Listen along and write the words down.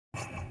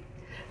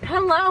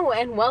Hello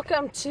and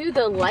welcome to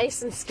the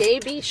Licensed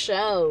Scabies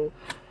Show.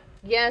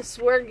 Yes,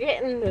 we're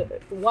getting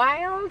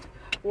wild,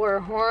 we're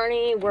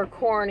horny, we're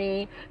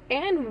corny,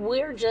 and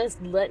we're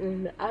just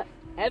letting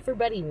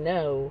everybody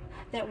know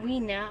that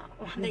we know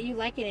that you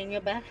like it in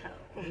your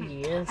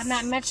butthole. Yes. I'm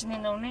not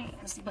mentioning no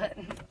names, but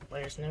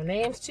there's no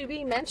names to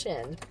be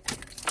mentioned.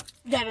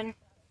 Devin.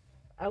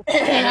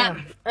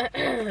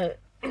 Okay.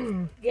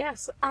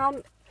 Yes.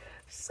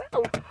 So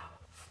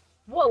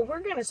what we're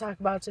gonna talk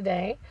about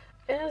today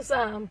is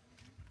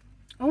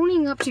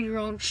owning up to your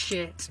own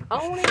shit.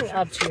 Owning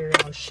up to your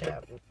own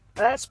shit.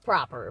 That's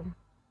proper.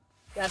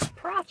 That's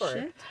proper.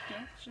 Shit.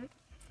 Yeah, shit.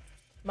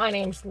 My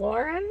name's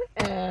Lauren,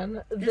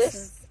 and this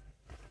is...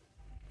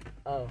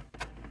 Oh.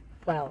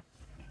 Well,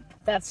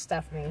 that's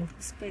Stephanie.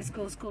 Space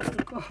Coast, coast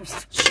to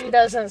coast. She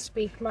doesn't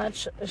speak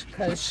much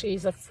because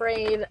she's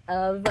afraid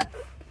of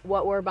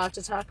what we're about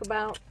to talk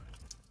about.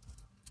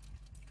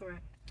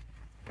 Correct.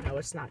 No,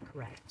 it's not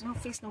correct. No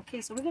face, no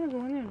case. So we're going to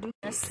go in there and do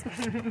this.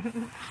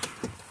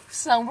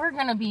 So we're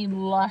going to be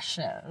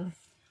luscious.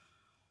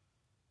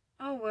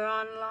 Oh, we're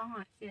on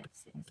live.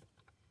 Yes.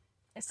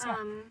 It's not...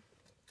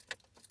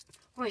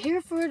 We're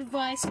here for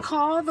advice.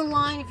 Call the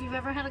line if you've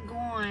ever had a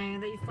guy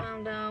that you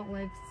found out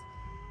like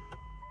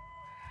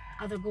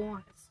other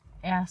guys.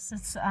 Yes,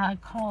 it's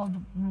called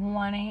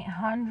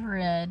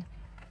 1-800...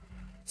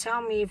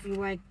 Tell me if you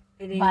like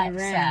it in butt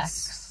your ass.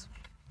 sex.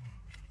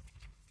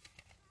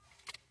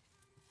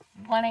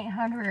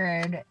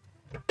 1-800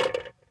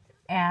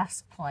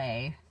 ass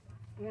play.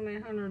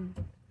 1-800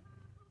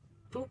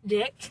 poop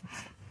dick.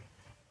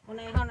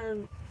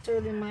 1-800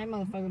 turd in my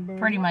motherfucking bird.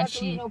 Pretty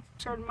much, you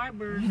turd in my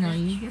bird. You know,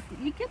 you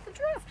get the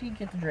drift. You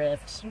get the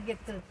drift. You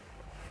get the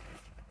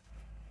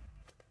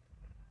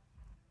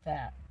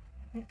that.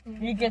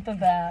 You get the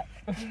that.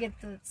 You get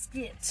the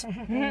skits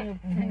and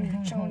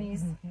your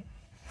chonies.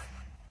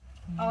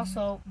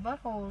 Also,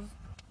 buttholes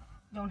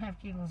don't have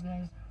kegels,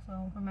 guys.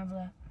 So remember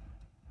that.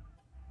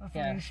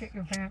 Before you shit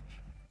your pants.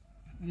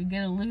 You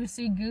get a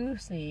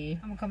loosey-goosey.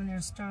 I'm gonna come in there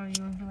and startle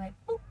you and be like,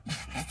 boop.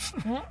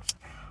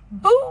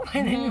 Boop!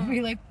 And then you'll be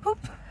like, poop.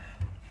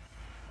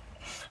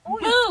 Oh,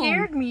 you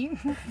scared me.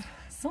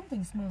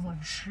 Something smells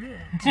like shit.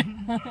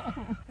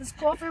 This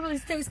coffee really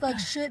tastes like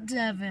shit,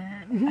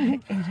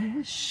 Devin. It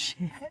is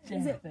shit,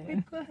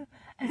 Devin.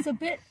 It's a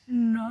bit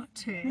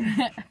nutty.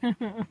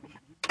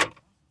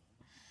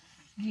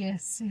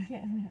 Yes,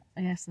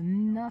 yes,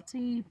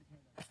 nutty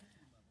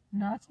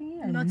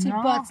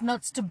butts,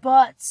 nuts to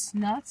butts.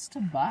 Nuts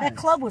to butts. That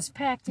club was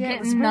packed. Yeah,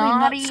 Getting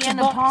naughty in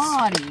the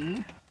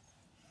party.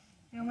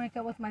 You don't make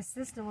out with my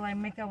sister, well, I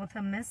make out with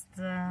her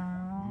mister.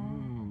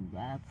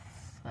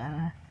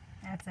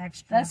 That's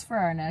extra. That's for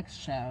our next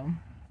show.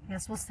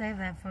 Yes, we'll save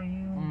that for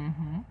you.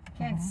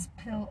 Can't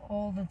spill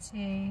all the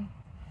tea.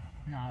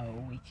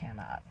 No, we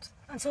cannot.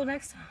 Until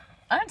next time.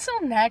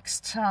 Until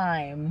next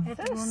time.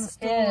 This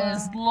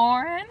is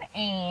Lauren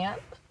and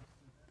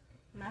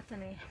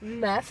Methany.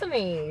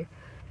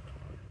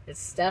 It's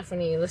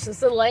Stephanie. This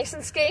is the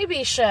Licensed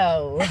Scabies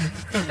Show.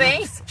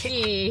 Thank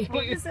you.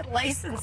 What is it, licensed?